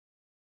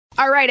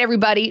All right,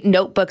 everybody,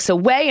 notebooks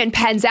away and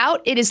pens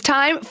out. It is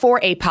time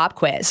for a pop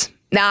quiz.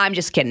 Nah, I'm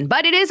just kidding.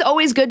 But it is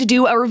always good to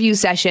do a review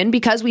session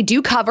because we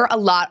do cover a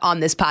lot on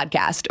this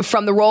podcast,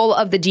 from the role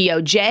of the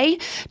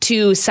DOJ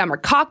to summer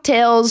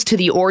cocktails to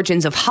the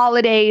origins of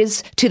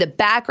holidays to the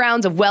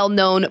backgrounds of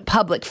well-known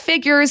public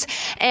figures.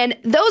 And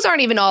those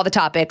aren't even all the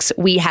topics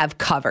we have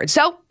covered.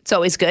 So it's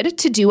always good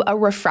to do a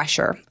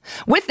refresher.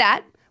 With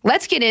that,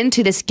 let's get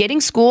into this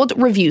Getting Schooled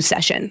review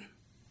session.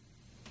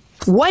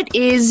 What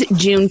is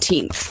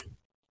Juneteenth?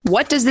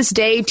 What does this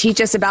day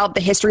teach us about the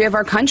history of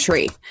our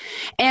country?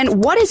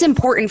 And what is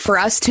important for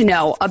us to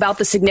know about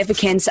the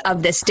significance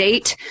of this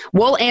date?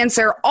 We'll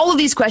answer all of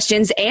these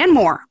questions and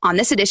more on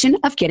this edition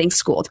of Getting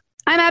Schooled.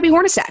 I'm Abby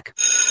Hornacek.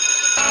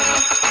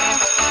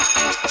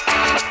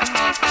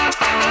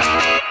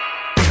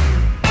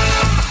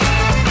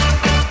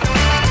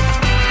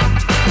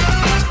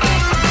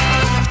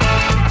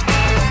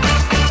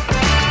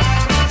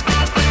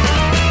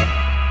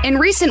 In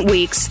recent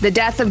weeks, the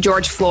death of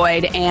George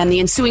Floyd and the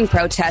ensuing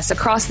protests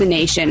across the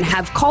nation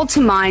have called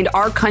to mind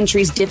our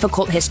country's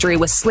difficult history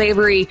with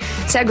slavery,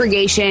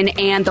 segregation,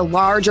 and the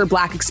larger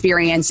Black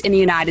experience in the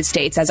United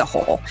States as a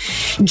whole.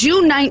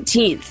 June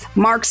 19th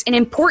marks an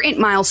important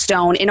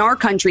milestone in our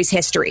country's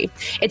history.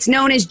 It's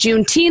known as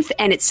Juneteenth,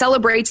 and it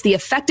celebrates the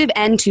effective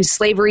end to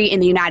slavery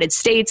in the United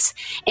States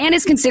and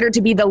is considered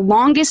to be the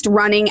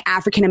longest-running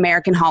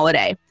African-American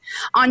holiday.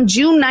 On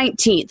June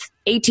 19th,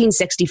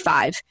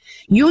 1865,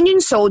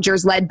 Union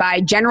soldiers led by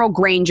General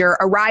Granger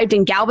arrived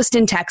in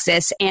Galveston,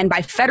 Texas, and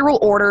by federal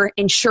order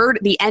ensured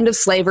the end of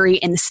slavery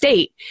in the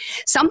state.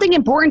 Something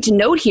important to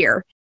note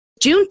here,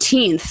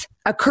 Juneteenth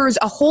occurs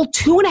a whole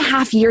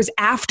 2.5 years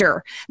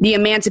after the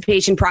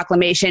Emancipation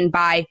Proclamation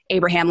by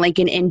Abraham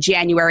Lincoln in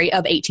January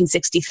of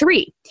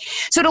 1863.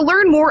 So to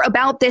learn more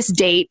about this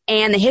date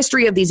and the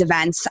history of these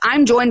events,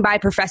 I'm joined by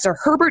Professor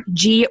Herbert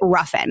G.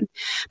 Ruffin.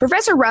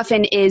 Professor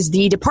Ruffin is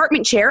the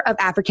Department Chair of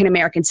African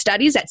American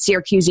Studies at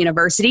Syracuse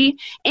University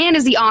and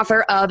is the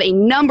author of a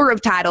number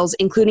of titles,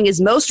 including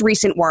his most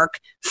recent work,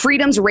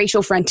 Freedom's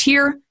Racial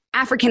Frontier,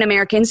 African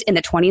Americans in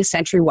the 20th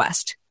Century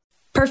West.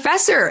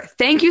 Professor,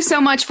 thank you so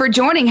much for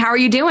joining. How are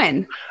you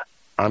doing?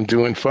 I'm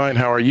doing fine.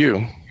 How are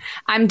you?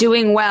 I'm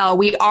doing well.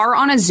 We are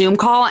on a Zoom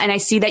call, and I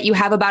see that you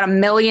have about 1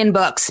 million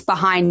books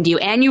behind you,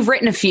 and you've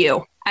written a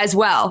few as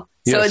well.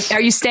 Yes. So are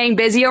you staying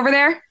busy over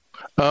there?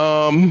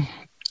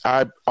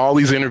 All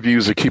these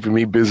interviews are keeping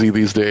me busy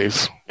these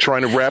days,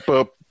 trying to wrap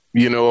up,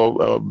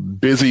 a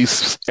busy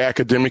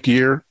academic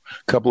year,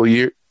 couple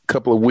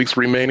of weeks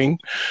remaining.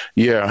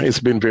 Yeah,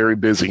 it's been very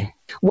busy.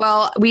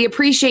 Well, we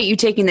appreciate you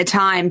taking the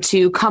time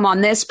to come on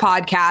this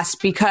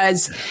podcast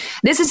because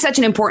this is such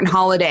an important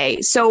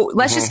holiday. So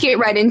let's just get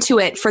right into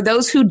it. For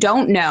those who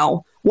don't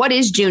know, what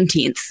is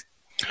Juneteenth?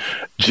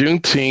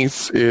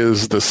 Juneteenth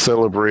is the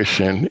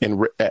celebration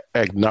and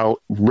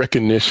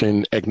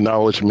recognition,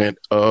 acknowledgement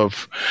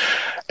of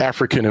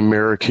African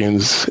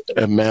Americans'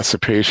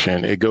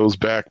 emancipation. It goes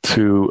back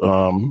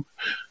to,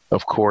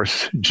 of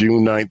course,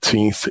 June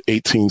 19th,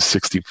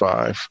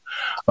 1865,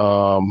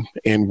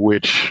 in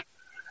which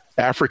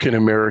African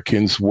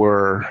Americans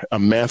were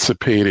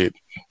emancipated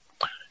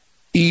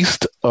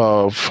east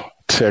of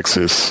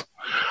Texas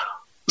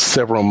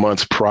several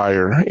months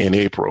prior in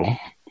April.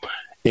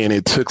 And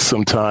it took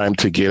some time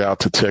to get out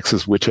to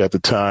Texas, which at the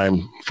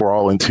time, for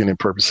all intended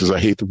purposes, I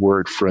hate the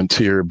word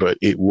frontier, but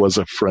it was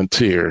a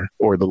frontier,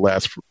 or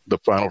the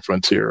final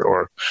frontier,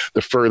 or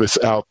the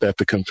furthest out that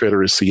the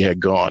Confederacy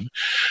had gone.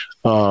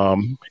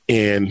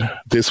 And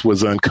this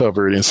was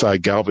uncovered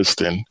inside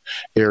Galveston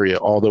area,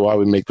 although I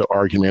would make the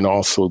argument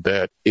also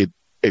that it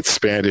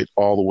expanded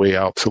all the way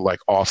out to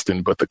like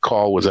Austin, but the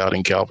call was out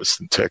in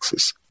Galveston,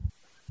 Texas.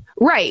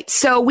 Right.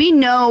 So we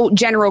know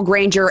General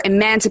Granger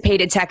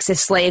emancipated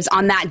Texas slaves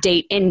on that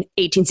date in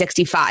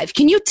 1865.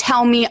 Can you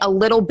tell me a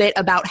little bit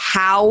about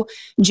how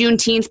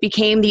Juneteenth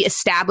became the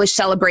established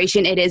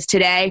celebration it is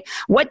today?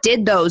 What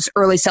did those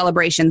early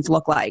celebrations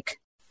look like?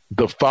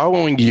 The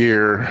following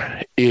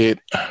year, it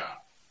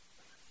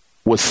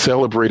was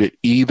celebrated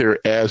either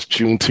as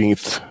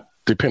Juneteenth,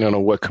 depending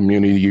on what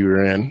community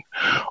you're in,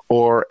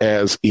 or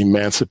as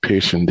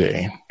Emancipation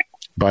Day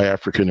by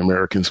African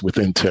Americans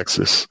within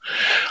Texas,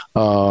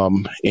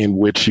 in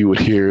which you would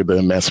hear the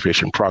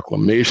Emancipation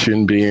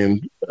Proclamation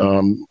being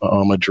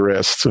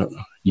addressed.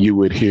 You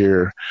would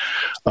hear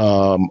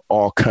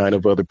all kind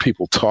of other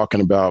people talking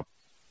about,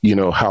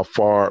 how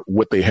far,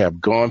 what they have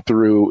gone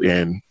through,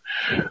 and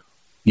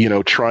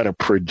trying to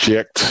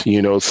project,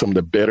 some of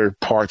the better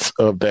parts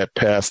of that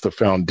past, the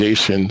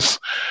foundations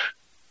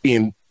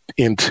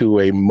into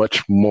a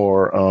much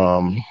more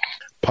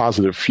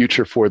positive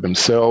future for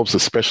themselves,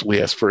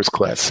 especially as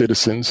first-class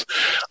citizens,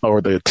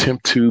 or the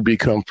attempt to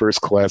become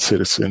first-class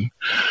citizen.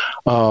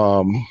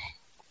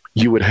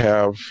 You would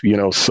have,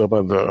 some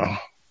of the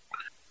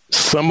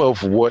some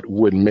of what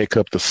would make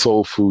up the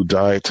soul food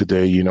diet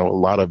today, a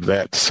lot of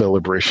that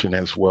celebration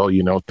as well.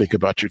 Think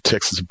about your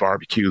Texas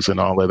barbecues and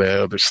all of that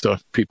other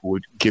stuff people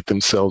would get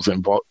themselves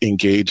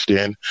engaged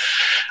in.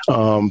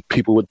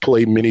 People would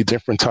play many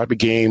different type of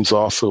games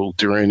also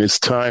during this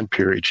time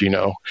period,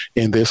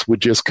 and this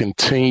would just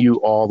continue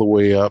all the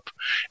way up.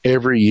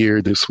 Every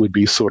year, this would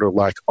be sort of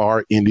like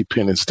our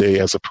Independence Day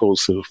as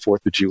opposed to the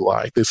 4th of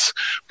July. This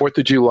 4th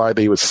of July,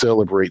 they would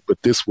celebrate,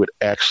 but this would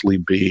actually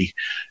be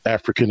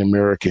African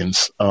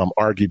Americans,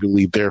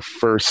 arguably their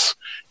first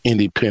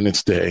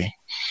Independence Day.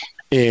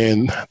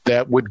 And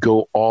that would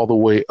go all the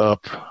way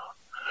up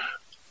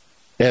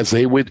as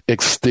they would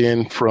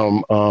extend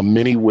from,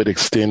 many would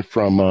extend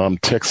from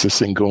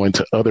Texas and go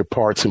into other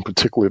parts, in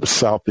particular the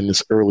South in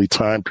this early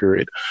time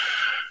period.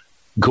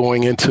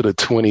 Going into the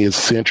 20th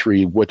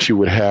century, what you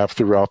would have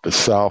throughout the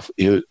South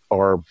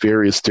are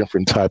various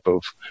different type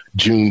of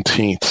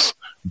Juneteenths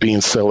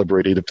being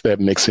celebrated, if that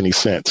makes any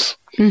sense.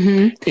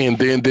 Mm-hmm. And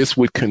then this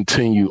would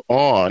continue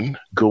on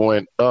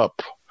going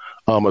up.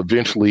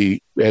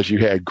 Eventually, as you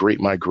had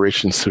great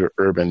migrations to the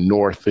urban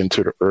north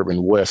into the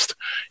urban west,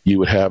 you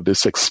would have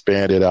this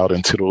expanded out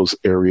into those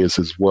areas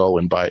as well.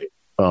 And by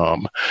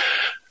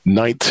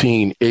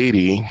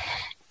 1980,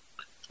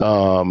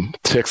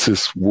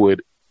 Texas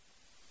would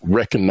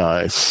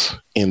recognize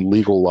and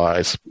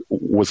legalize,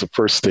 was the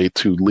first state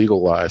to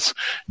legalize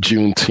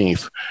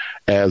Juneteenth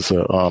as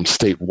a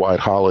statewide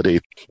holiday.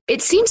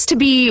 It seems to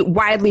be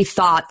widely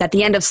thought that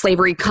the end of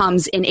slavery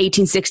comes in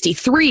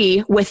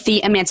 1863 with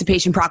the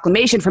Emancipation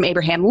Proclamation from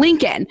Abraham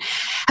Lincoln.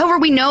 However,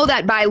 we know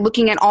that by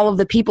looking at all of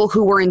the people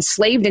who were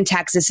enslaved in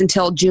Texas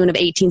until June of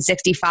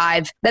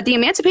 1865, that the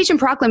Emancipation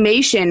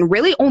Proclamation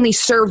really only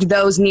served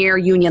those near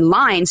Union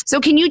lines. So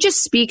can you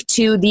just speak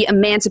to the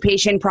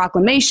Emancipation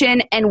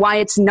Proclamation and why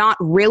it's not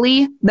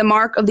really the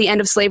mark of the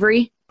end of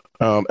slavery?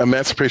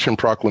 Emancipation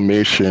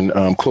Proclamation,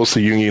 close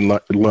to Union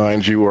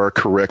lines, you are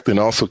correct. And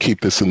also keep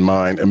this in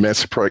mind,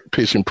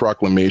 Emancipation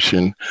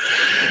Proclamation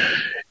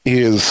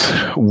is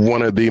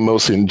one of the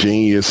most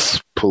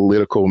ingenious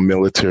political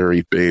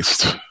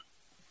military-based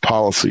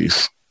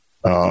policies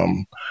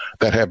that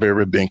have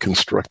ever been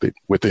constructed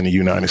within the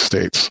United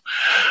States.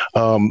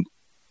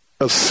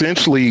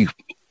 Essentially,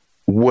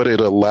 what it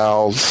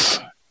allows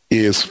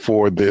is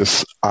for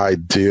this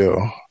idea,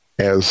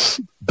 as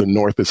the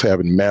North is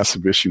having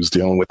massive issues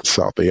dealing with the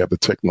South, they have the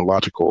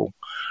technological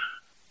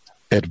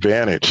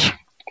advantage.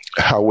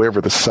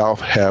 However, the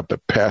South have the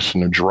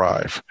passion and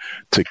drive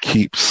to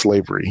keep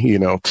slavery,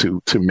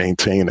 to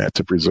maintain that,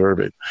 to preserve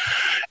it.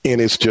 And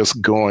it's just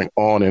going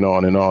on and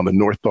on and on. The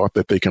North thought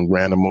that they can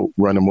run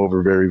them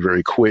over very,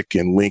 very quick.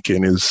 And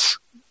Lincoln is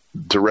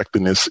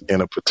directing this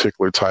in a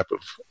particular type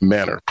of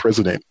manner.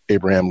 President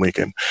Abraham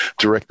Lincoln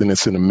directing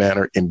this in a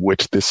manner in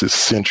which this is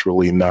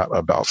centrally not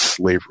about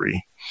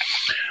slavery.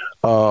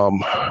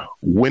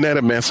 When that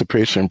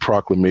Emancipation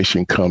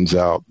Proclamation comes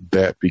out,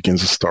 that begins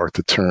to start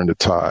to turn the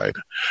tide.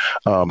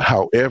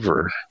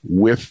 However,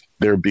 with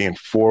there being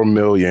 4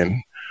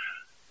 million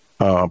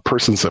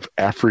persons of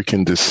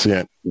African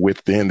descent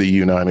within the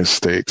United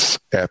States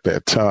at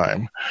that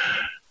time,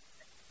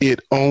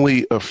 it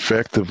only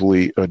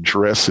effectively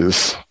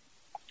addresses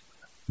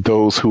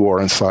those who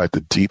are inside the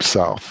Deep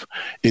South.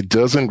 It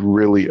doesn't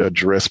really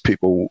address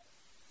people,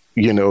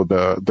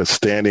 the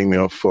standing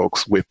of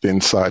folks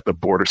inside the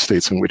border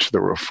states in which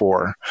there were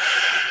 4.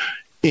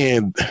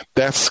 And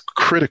that's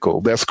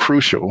critical. That's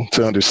crucial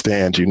to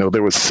understand.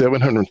 There was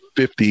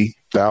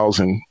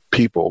 750,000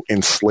 people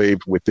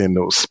enslaved within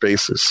those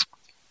spaces.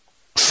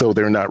 So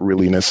they're not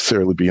really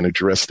necessarily being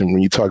addressed. And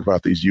when you talk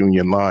about these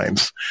Union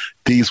lines,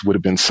 these would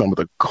have been some of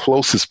the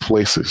closest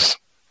places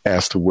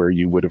as to where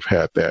you would have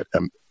had that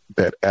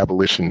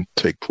abolition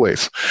take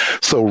place.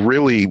 So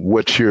really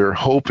what you're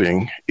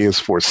hoping is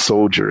for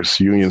soldiers,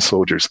 Union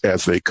soldiers,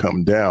 as they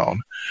come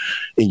down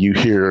and you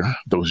hear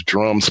those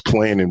drums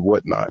playing and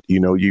whatnot,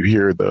 you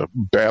hear the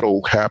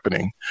battle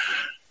happening,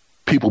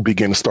 people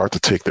begin to start to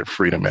take their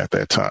freedom at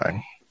that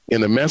time.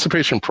 And the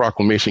Emancipation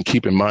Proclamation,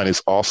 keep in mind,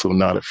 is also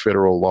not a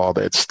federal law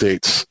that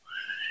states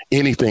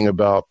anything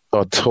about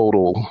a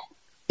total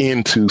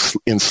into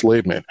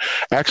enslavement.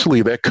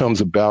 Actually, that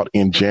comes about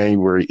in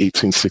January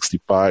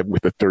 1865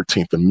 with the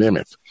 13th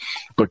Amendment.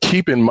 But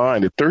keep in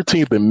mind, the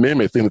 13th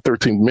Amendment,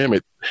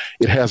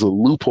 it has a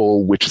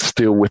loophole which is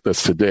still with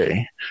us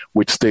today,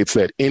 which states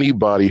that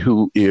anybody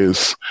who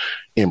is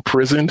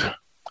imprisoned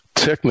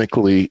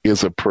technically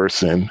is a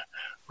person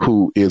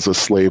who is a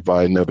slave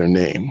by another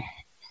name.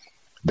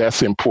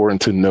 That's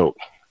important to note.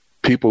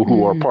 People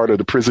who are part of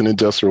the prison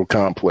industrial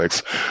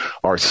complex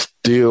are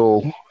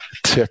still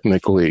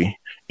technically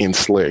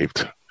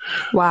enslaved.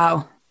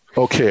 Wow.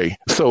 Okay,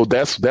 so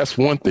that's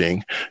one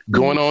thing.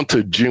 Going on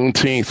to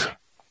Juneteenth,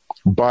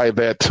 by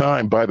the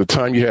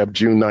time you have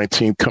June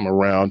 19th come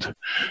around,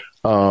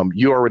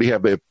 you already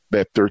have that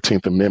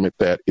 13th Amendment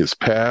that is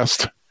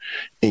passed,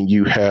 and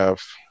you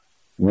have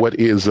what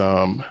is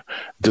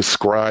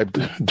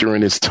described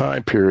during this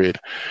time period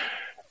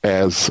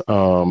as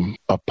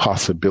a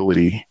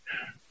possibility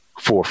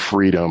for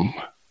freedom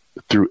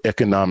through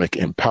economic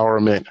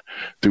empowerment,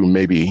 through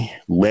maybe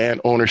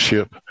land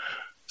ownership,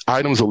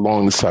 items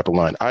along this type of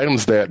line,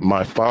 items that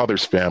my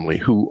father's family,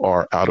 who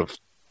are out of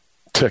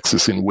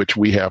Texas, in which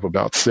we have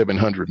about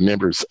 700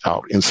 members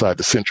out inside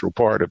the central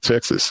part of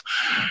Texas,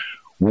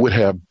 would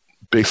have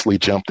basically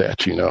jumped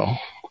at,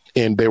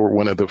 and they were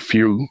one of the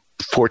few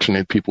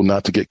fortunate people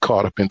not to get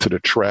caught up into the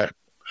trap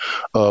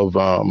of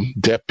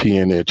debt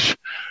peonage,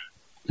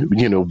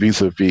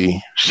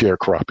 vis-a-vis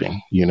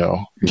sharecropping,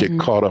 get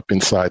caught up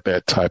inside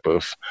that type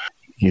of,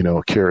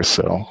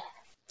 carousel.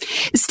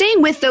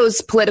 Staying with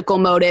those political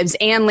motives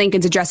and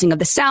Lincoln's addressing of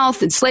the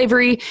South and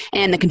slavery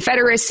and the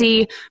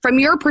Confederacy, from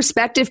your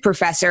perspective,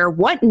 Professor,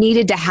 what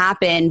needed to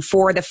happen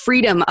for the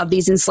freedom of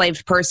these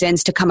enslaved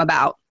persons to come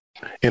about?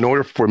 In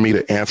order for me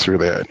to answer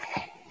that,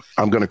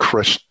 I'm going to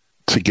crush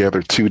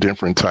together two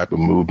different type of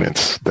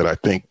movements that I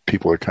think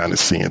people are kind of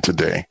seeing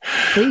today.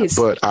 Please.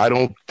 But I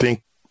don't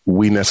think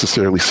we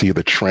necessarily see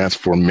the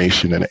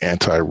transformation and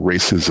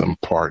anti-racism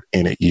part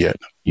in it yet.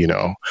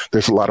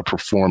 There's a lot of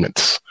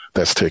performance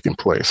that's taking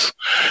place.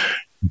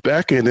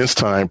 Back in this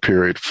time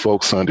period,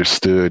 folks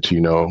understood,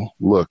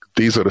 look,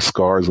 these are the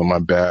scars on my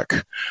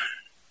back.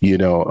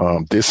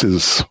 This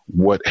is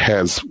what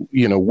has,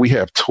 we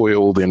have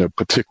toiled in a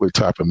particular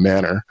type of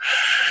manner.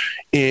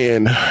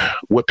 And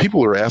what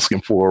people are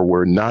asking for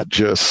were not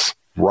just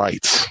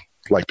rights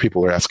like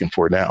people are asking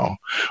for now.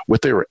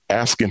 What they were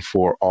asking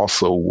for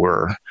also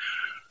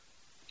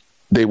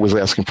they was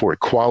asking for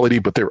equality,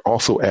 but they're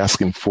also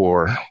asking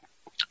for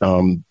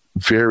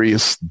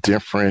various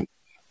different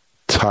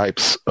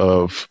types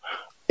of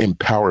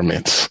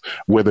empowerments,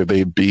 whether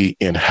they be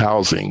in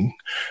housing,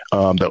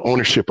 the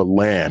ownership of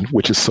land,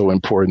 which is so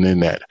important in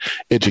that,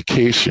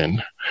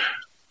 education,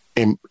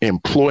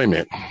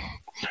 employment,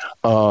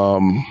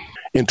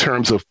 in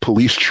terms of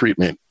police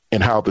treatment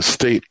and how the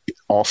state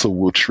also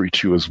will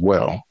treat you as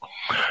well.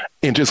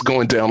 And just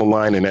going down the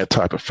line in that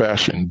type of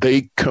fashion,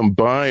 they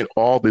combine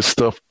all this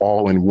stuff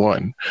all in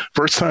one.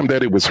 First time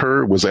that it was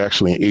heard was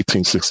actually in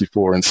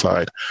 1864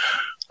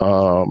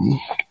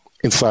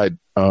 inside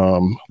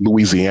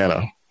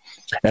Louisiana,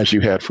 as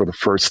you had for the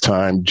first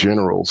time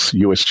generals,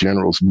 U.S.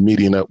 generals,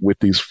 meeting up with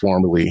these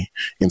formerly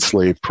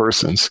enslaved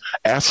persons,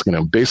 asking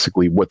them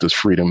basically, what does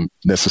freedom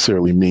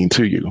necessarily mean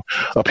to you?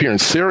 Up here in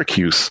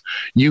Syracuse,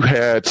 you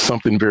had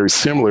something very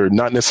similar,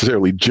 not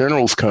necessarily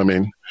generals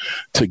coming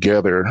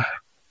together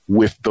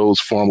with those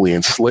formerly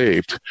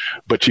enslaved,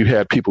 but you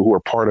had people who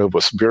were part of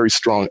a very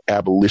strong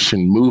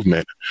abolition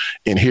movement.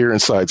 And here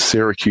inside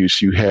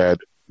Syracuse, you had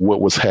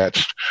what was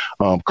hatched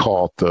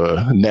called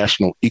the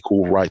National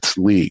Equal Rights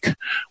League,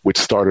 which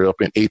started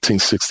up in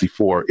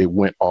 1864. It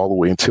went all the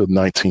way until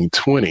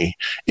 1920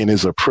 and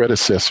is a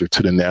predecessor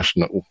to the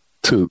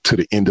to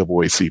the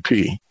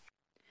NAACP.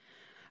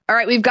 All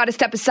right, we've got to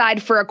step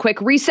aside for a quick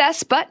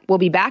recess, but we'll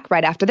be back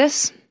right after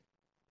this.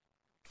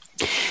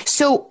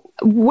 So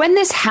when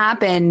this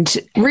happened,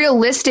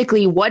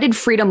 realistically, what did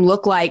freedom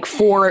look like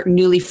for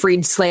newly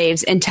freed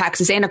slaves in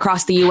Texas and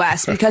across the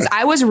U.S.? Because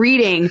I was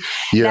reading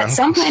that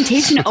some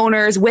plantation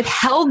owners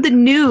withheld the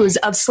news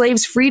of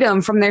slaves'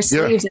 freedom from their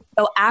slaves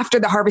until after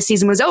the harvest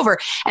season was over.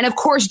 And of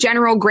course,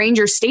 General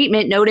Granger's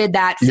statement noted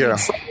that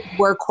slaves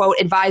were, quote,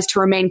 advised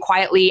to remain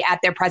quietly at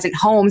their present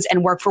homes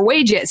and work for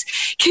wages.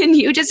 Can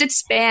you just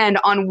expand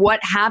on what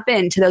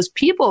happened to those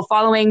people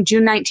following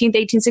June 19th,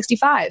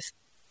 1865?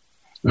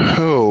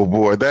 Oh,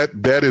 boy,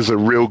 that is a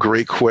real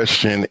great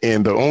question.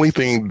 And the only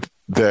thing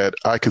that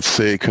I could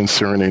say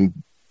concerning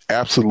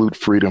absolute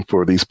freedom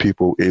for these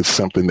people is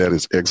something that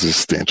is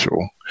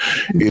existential.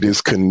 It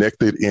is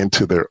connected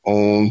into their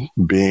own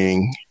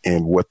being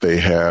and what they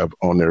have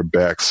on their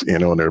backs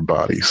and on their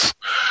bodies,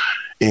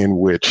 in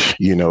which,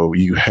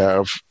 you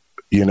have,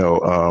 the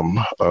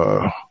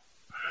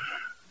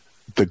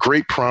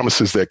great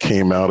promises that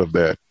came out of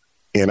that.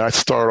 And I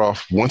start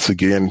off once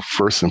again,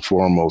 first and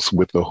foremost,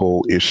 with the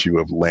whole issue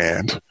of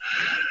land.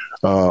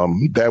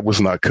 That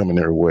was not coming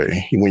their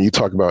way. When you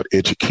talk about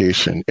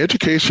education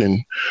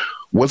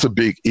was a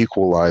big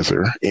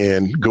equalizer.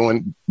 And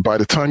by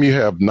the time you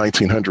have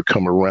 1900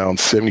 come around,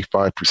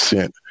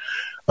 75%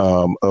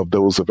 of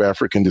those of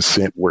African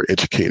descent were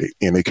educated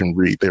and they can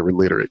read. They were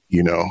literate,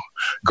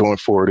 going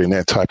forward in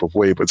that type of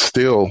way. But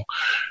still,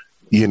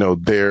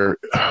 there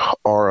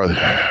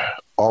are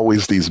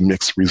always these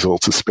mixed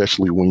results,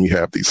 especially when you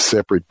have these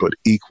separate but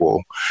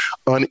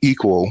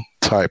unequal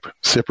type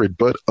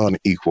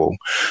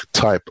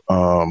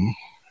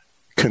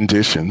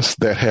conditions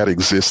that had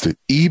existed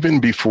even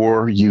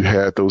before you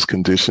had those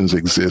conditions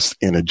exist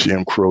in a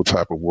Jim Crow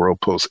type of world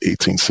post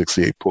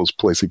 1868, post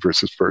Plessy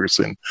versus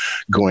Ferguson,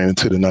 going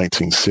into the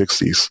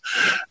 1960s.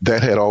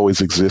 That had always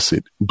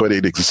existed, but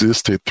it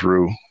existed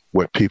through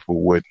what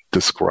people would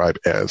describe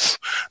as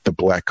the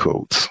Black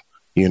codes.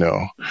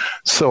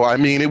 So,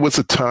 it was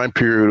a time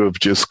period of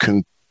just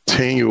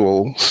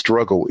continual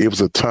struggle. It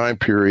was a time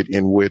period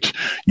in which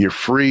you're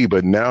free,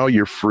 but now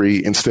you're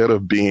free instead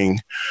of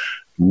being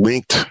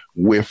linked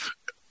with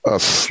a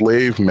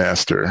slave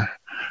master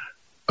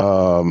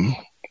who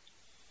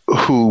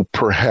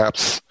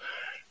perhaps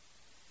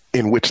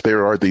in which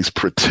there are these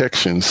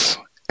protections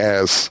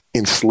as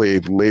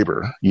enslaved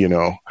labor,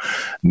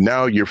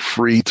 now you're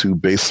free to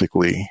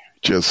basically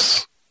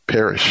just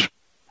perish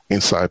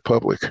inside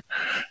public,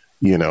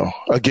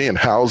 again,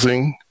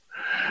 housing,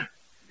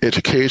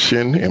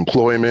 education,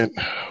 employment,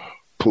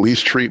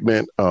 police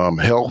treatment,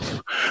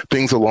 health,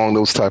 things along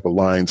those type of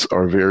lines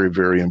are very,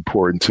 very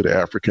important to the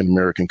African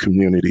American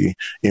community.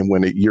 And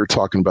when you're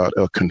talking about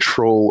a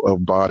control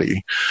of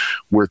body,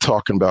 we're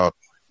talking about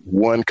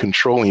one,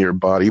 controlling your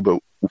body, but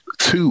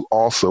two,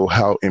 also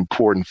how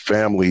important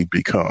family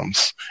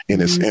becomes in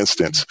this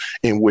instance,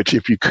 in which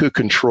if you could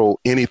control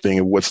anything,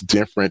 and what's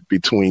different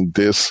between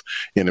this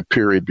and a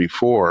period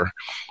before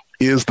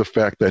is the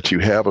fact that you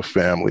have a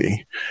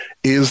family,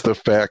 is the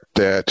fact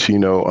that,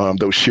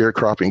 those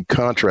sharecropping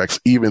contracts,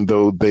 even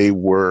though they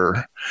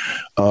were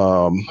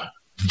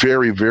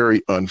very,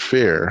 very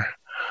unfair,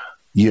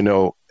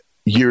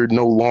 you're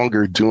no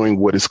longer doing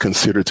what is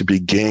considered to be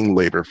gang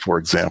labor, for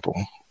example.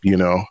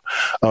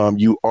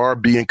 You are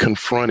being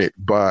confronted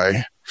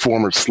by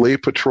former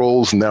slave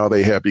patrols. Now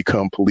they have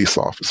become police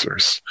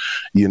officers,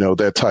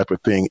 that type of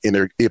thing.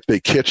 And if they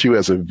catch you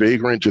as a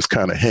vagrant, just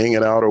kind of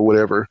hanging out or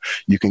whatever,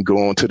 you can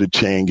go on to the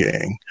chain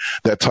gang,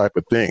 that type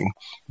of thing.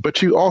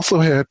 But you also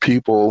had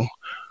people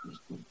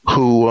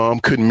who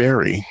could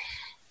marry,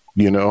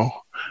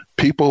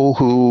 people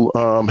who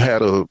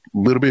had a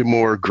little bit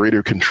more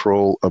greater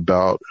control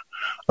about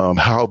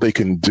how they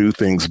can do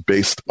things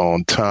based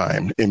on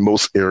time in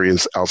most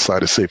areas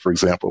outside of, say, for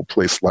example, a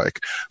place like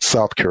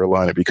South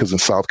Carolina, because in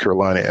South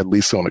Carolina, at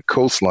least on the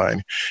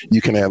coastline,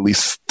 you can at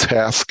least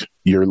task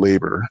your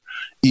labor,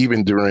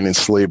 even during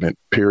enslavement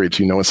periods,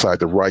 inside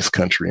the rice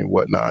country and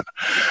whatnot.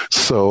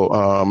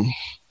 So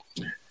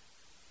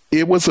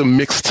it was a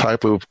mixed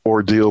type of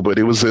ordeal, but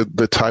it was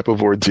the type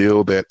of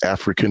ordeal that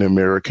African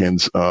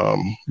Americans,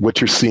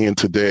 what you're seeing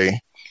today,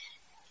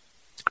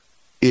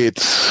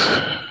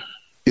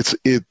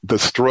 the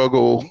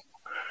struggle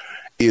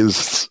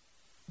is,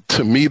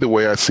 to me, the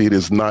way I see it,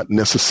 is not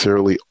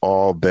necessarily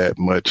all that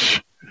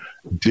much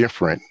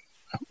different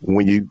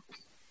when you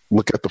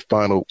look at the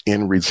final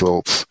end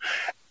results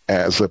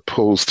as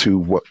opposed to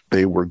what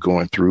they were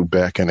going through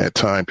back in that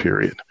time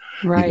period.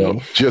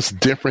 Right. Just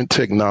different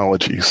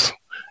technologies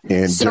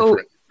and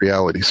different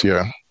realities.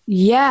 Yeah.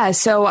 Yeah.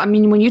 So,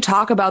 when you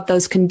talk about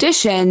those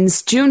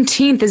conditions,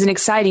 Juneteenth is an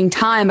exciting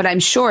time, but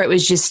I'm sure it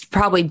was just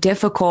probably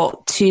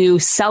difficult to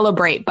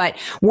celebrate. But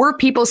were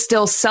people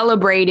still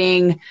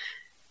celebrating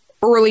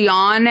early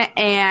on?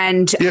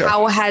 And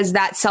how has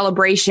that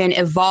celebration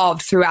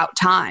evolved throughout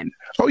time?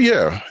 Oh,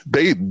 yeah.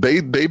 They've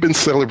been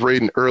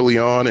celebrating early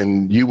on,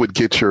 and you would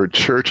get your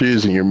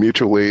churches and your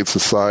mutual aid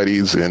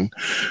societies and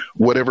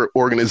whatever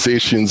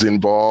organizations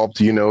involved,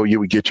 you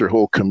would get your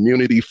whole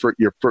community. For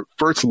your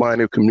first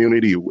line of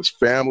community was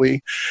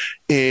family.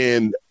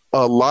 And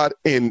a lot,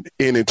 and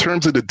in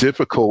terms of the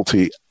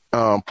difficulty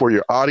for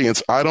your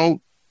audience, I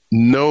don't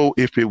know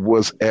if it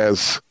was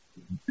as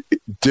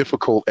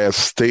difficult as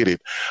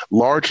stated,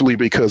 largely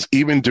because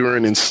even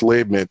during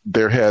enslavement,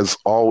 there has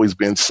always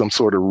been some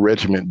sort of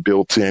regiment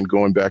built in,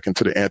 going back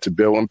into the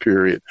antebellum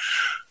period,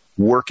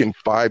 working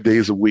 5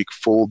 days a week,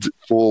 full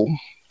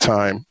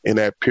time in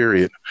that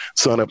period,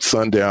 sun up,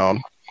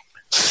 sundown.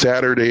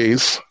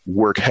 Saturdays,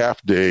 work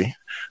half day.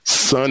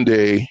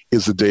 Sunday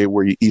is the day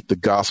where you eat the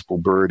gospel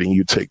bird and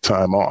you take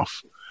time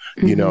off.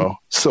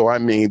 So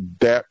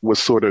that was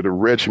sort of the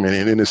regimen.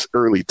 And in this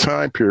early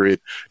time period,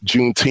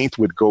 Juneteenth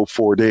would go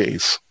 4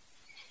 days.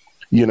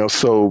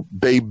 So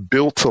they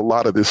built a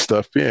lot of this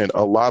stuff in.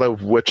 A lot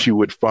of what you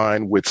would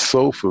find with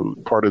soul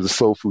food, part of the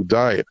soul food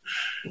diet,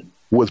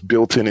 was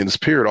built in this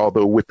period,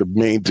 although with the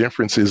main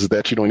difference is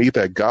that you don't eat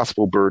that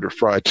gospel bird or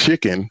fried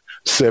chicken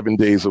 7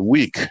 days a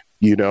week.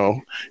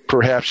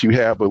 Perhaps you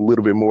have a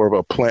little bit more of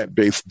a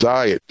plant-based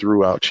diet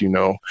throughout,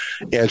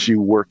 as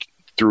you work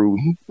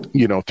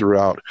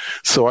throughout.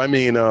 So,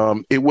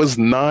 it was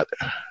not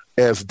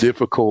as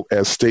difficult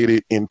as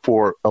stated. And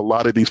for a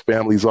lot of these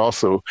families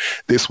also,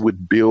 this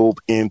would build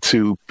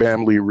into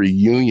family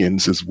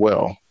reunions as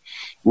well.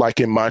 Like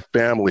in my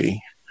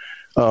family,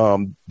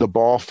 the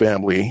Ball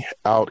family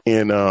out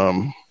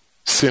in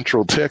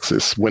Central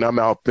Texas, when I'm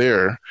out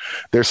there,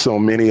 there's so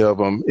many of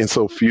them and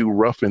so few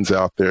Ruffins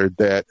out there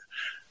that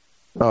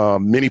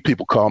many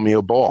people call me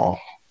a Ball,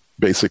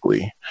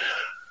 basically.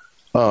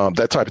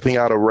 That type of thing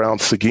out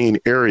around Seguin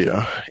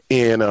area.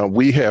 And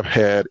we have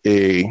had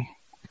a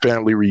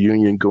family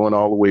reunion going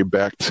all the way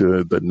back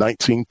to the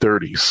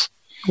 1930s.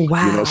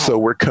 Wow. So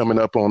we're coming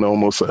up on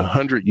almost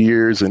 100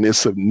 years. And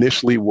this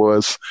initially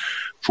was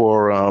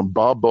for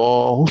Bob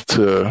Ball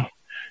to,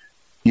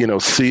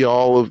 see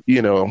all of,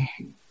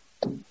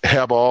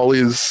 have all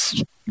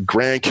his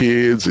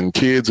grandkids and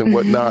kids and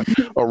whatnot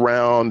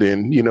around.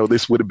 And,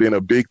 this would have been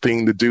a big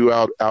thing to do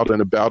out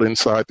and about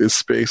inside this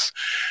space.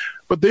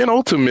 But then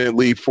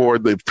ultimately for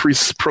the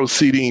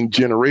proceeding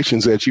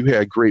generations, as you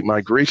had great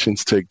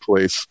migrations take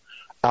place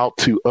out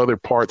to other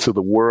parts of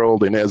the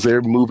world. And as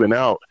they're moving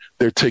out,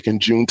 they're taking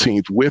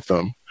Juneteenth with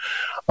them.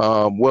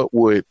 What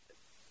would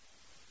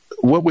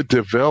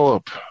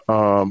develop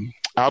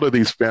out of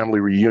these family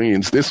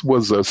reunions, this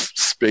was a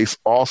space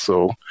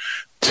also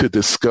to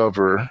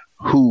discover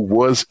who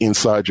was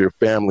inside your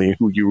family,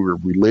 who you were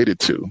related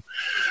to.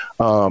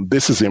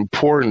 This is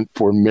important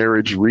for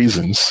marriage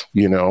reasons,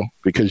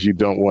 because you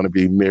don't want to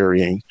be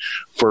marrying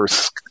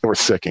first or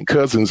second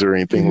cousins or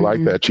anything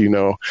like that,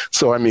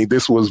 So,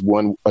 this was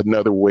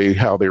another way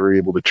how they were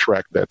able to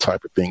track that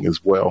type of thing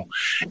as well.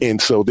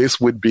 And so this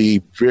would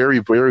be very,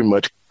 very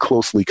much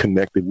closely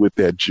connected with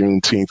that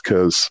Juneteenth,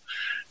 because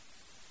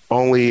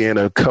only in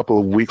a couple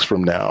of weeks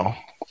from now,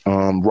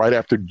 right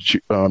after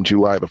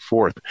July the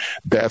 4th,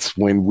 that's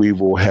when we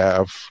will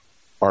have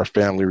our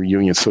family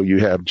reunion. So you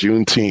have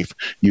Juneteenth,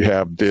 you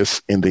have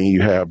this, and then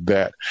you have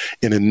that.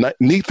 And the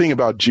neat thing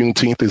about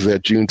Juneteenth is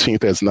that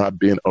Juneteenth has not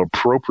been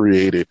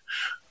appropriated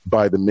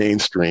by the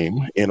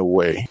mainstream in a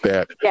way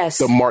that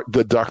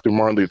the Dr.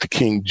 Martin Luther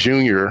King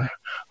Jr.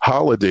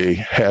 holiday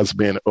has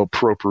been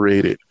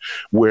appropriated,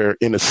 where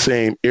in the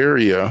same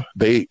area,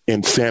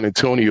 in San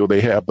Antonio,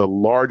 they have the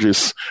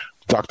largest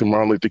Dr.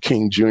 Martin Luther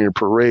King Jr.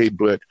 parade,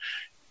 but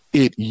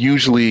it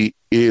usually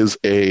is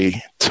a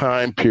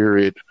time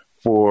period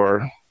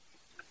for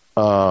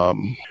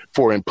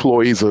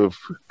employees of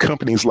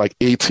companies like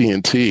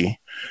AT&T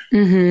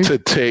to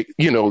take,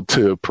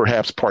 to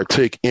perhaps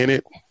partake in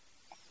it.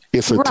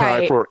 It's a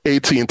time for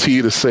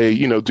AT&T to say,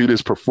 do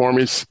this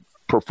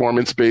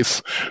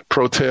performance-based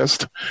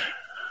protest,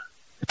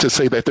 to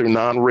say that they're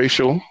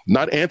non-racial,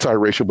 not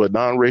anti-racial, but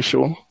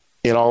non-racial,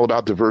 and all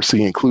about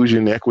diversity,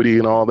 inclusion, equity,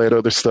 and all that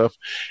other stuff.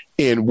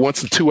 And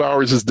once the 2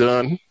 hours is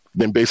done,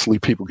 then basically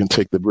people can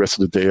take the rest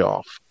of the day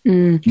off.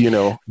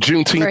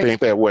 Juneteenth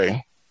ain't that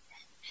way.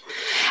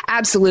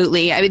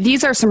 Absolutely.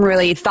 These are some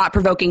really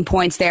thought-provoking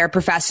points there,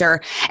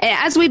 Professor. And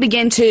as we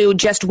begin to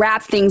just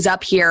wrap things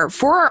up here,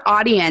 for our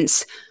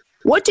audience,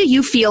 what do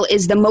you feel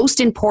is the most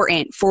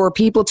important for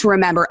people to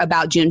remember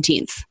about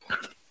Juneteenth?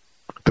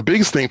 The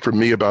biggest thing for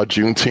me about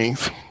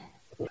Juneteenth,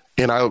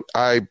 and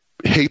I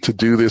hate to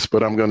do this,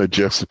 but I'm going to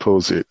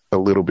juxtapose it a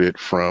little bit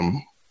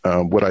from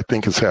what I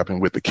think has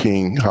happened with the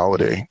King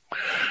holiday.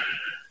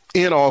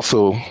 And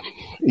also,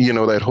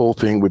 that whole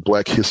thing with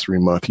Black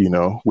History Month,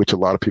 which a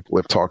lot of people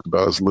have talked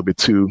about is a little bit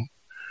too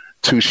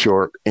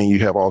short, and you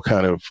have all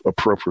kind of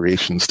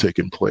appropriations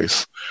taking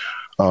place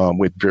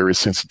with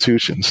various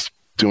institutions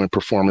doing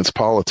performance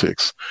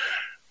politics.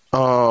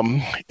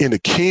 In the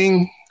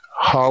King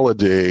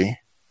holiday,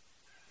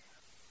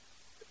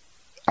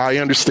 I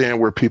understand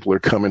where people are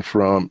coming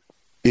from.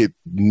 It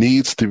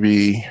needs to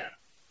be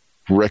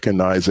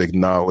recognized,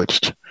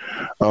 acknowledged,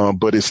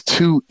 but it's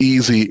too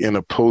easy in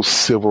a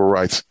post-civil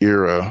rights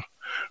era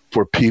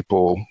for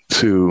people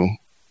to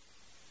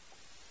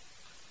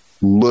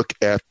look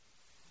at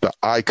the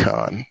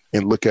icon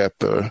and look at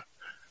the,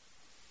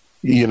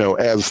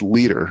 as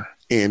leader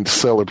and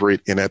celebrate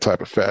in that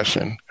type of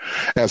fashion,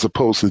 as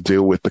opposed to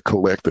deal with the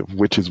collective,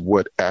 which is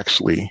what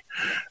actually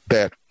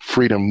that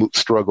freedom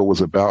struggle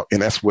was about.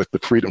 And that's what the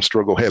freedom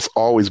struggle has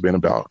always been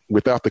about.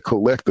 Without the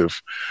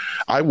collective,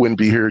 I wouldn't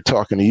be here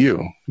talking to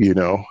you,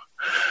 In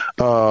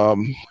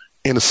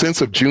the sense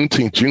of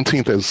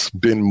Juneteenth has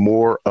been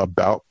more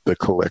about the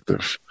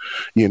collective,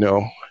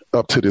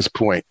 up to this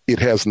point. It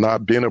has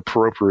not been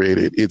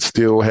appropriated. It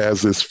still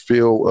has this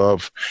feel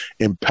of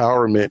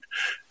empowerment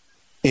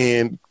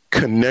and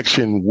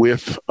connection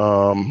with,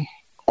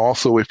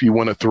 also, if you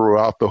want to throw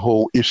out the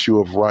whole issue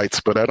of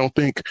rights. But I don't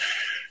think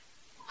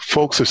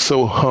folks are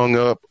so hung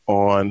up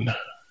on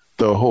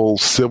the whole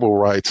civil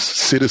rights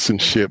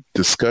citizenship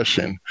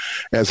discussion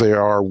as they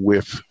are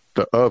with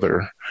the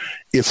other.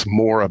 It's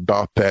more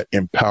about that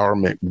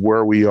empowerment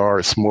where we are.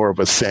 It's more of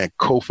a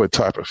Sankofa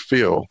type of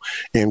feel,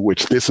 in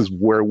which this is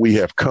where we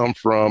have come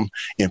from,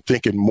 and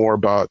thinking more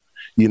about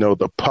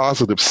the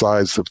positive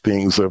sides of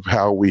things, of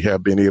how we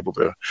have been able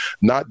to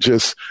not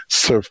just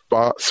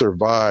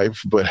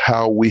survive, but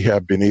how we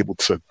have been able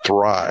to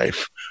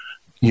thrive,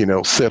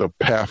 set a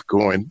path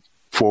going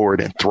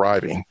forward and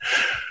thriving.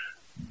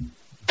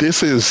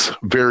 This is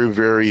very,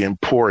 very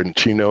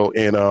important,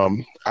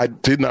 and I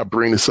did not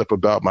bring this up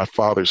about my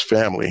father's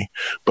family,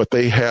 but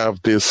they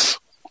have this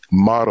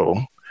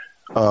motto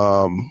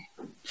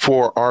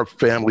for our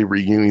family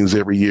reunions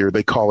every year.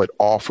 They call it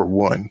All for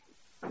One.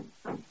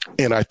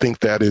 And I think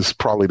that is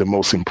probably the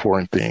most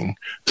important thing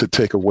to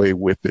take away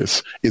with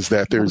this, is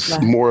that there's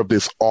more of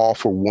this all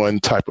for one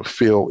type of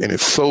feel. And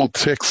it's so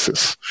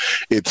Texas.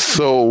 It's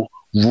so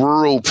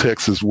rural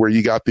Texas, where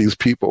you got these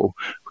people,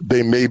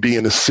 they may be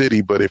in the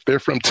city, but if they're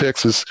from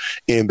Texas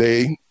and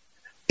they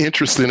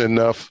interested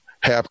enough,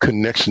 have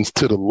connections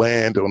to the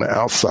land on the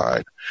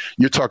outside,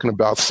 you're talking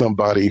about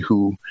somebody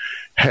who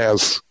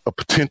has a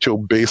potential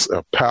base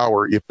of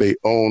power if their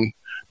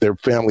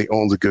family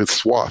owns a good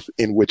swath,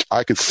 in which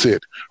I could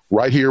sit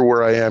right here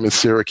where I am in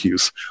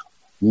Syracuse,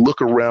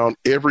 look around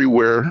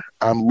everywhere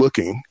I'm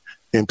looking,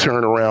 and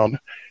turn around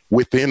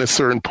within a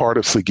certain part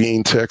of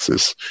Seguin,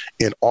 Texas,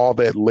 and all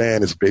that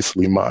land is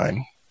basically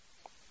mine.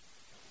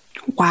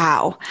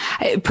 Wow.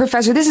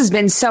 Professor, this has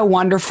been so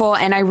wonderful,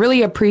 and I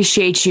really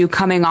appreciate you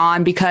coming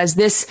on because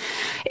this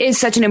is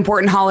such an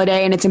important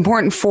holiday, and it's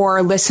important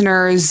for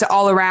listeners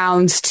all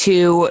around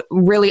to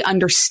really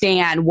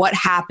understand what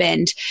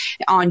happened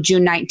on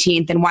June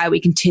 19th and why we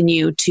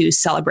continue to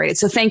celebrate it.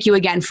 So thank you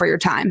again for your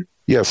time.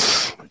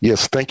 Yes.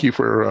 Thank you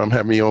for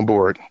having me on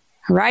board.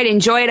 All right.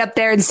 Enjoy it up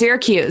there in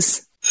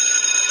Syracuse.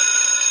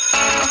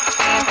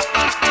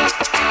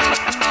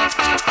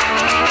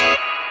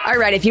 All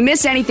right, if you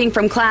missed anything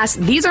from class,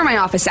 these are my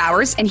office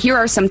hours, and here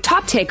are some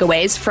top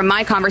takeaways from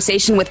my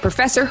conversation with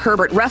Professor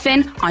Herbert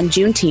Ruffin on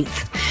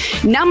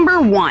Juneteenth. Number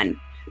 1.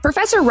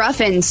 Professor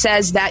Ruffin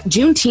says that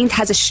Juneteenth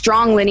has a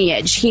strong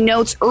lineage. He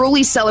notes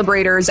early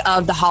celebrators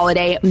of the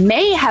holiday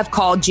may have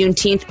called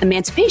Juneteenth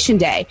Emancipation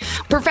Day.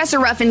 Professor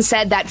Ruffin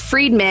said that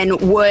freedmen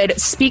would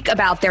speak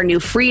about their new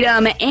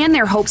freedom and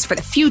their hopes for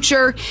the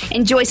future,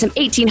 enjoy some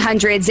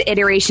 1800s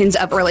iterations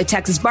of early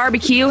Texas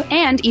barbecue,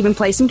 and even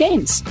play some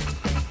games.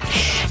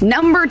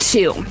 Number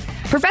 2.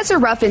 Professor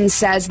Ruffin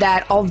says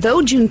that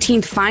although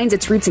Juneteenth finds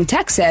its roots in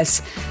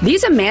Texas,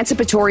 these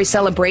emancipatory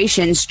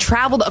celebrations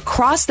traveled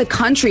across the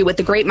country with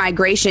the Great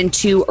Migration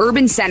to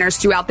urban centers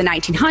throughout the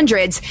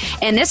 1900s,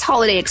 and this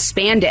holiday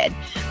expanded.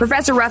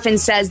 Professor Ruffin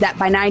says that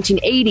by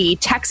 1980,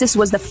 Texas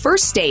was the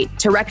first state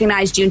to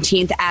recognize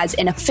Juneteenth as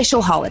an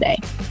official holiday.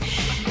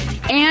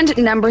 And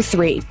number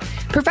 3,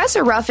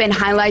 Professor Ruffin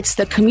highlights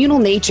the communal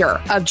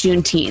nature of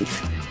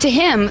Juneteenth. To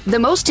him, the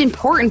most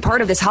important part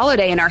of this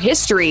holiday in our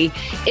history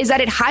is that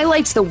it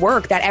highlights the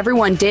work that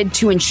everyone did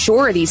to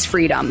ensure these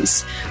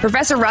freedoms.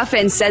 Professor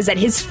Ruffin says that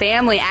his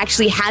family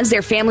actually has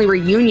their family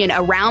reunion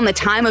around the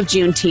time of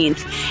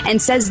Juneteenth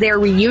and says their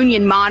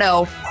reunion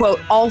motto, quote,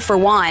 "all for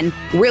one,"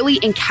 really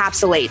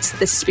encapsulates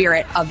the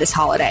spirit of this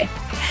holiday.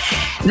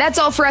 That's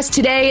all for us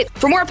today.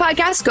 For more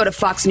podcasts, go to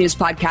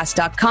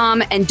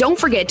foxnewspodcast.com, and don't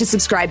forget to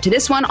subscribe to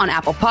this one on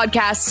Apple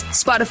Podcasts,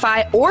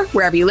 Spotify, or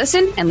wherever you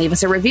listen, and leave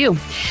us a review.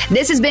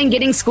 This has been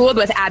Getting Schooled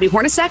with Abby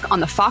Hornacek on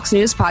the Fox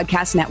News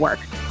Podcast Network.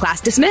 Class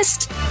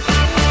dismissed.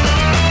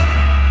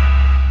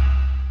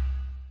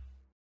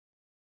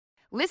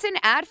 Listen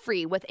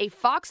ad-free with a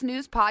Fox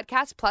News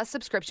Podcast Plus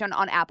subscription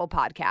on Apple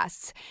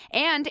Podcasts.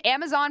 And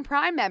Amazon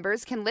Prime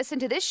members can listen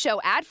to this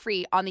show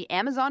ad-free on the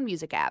Amazon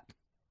Music app.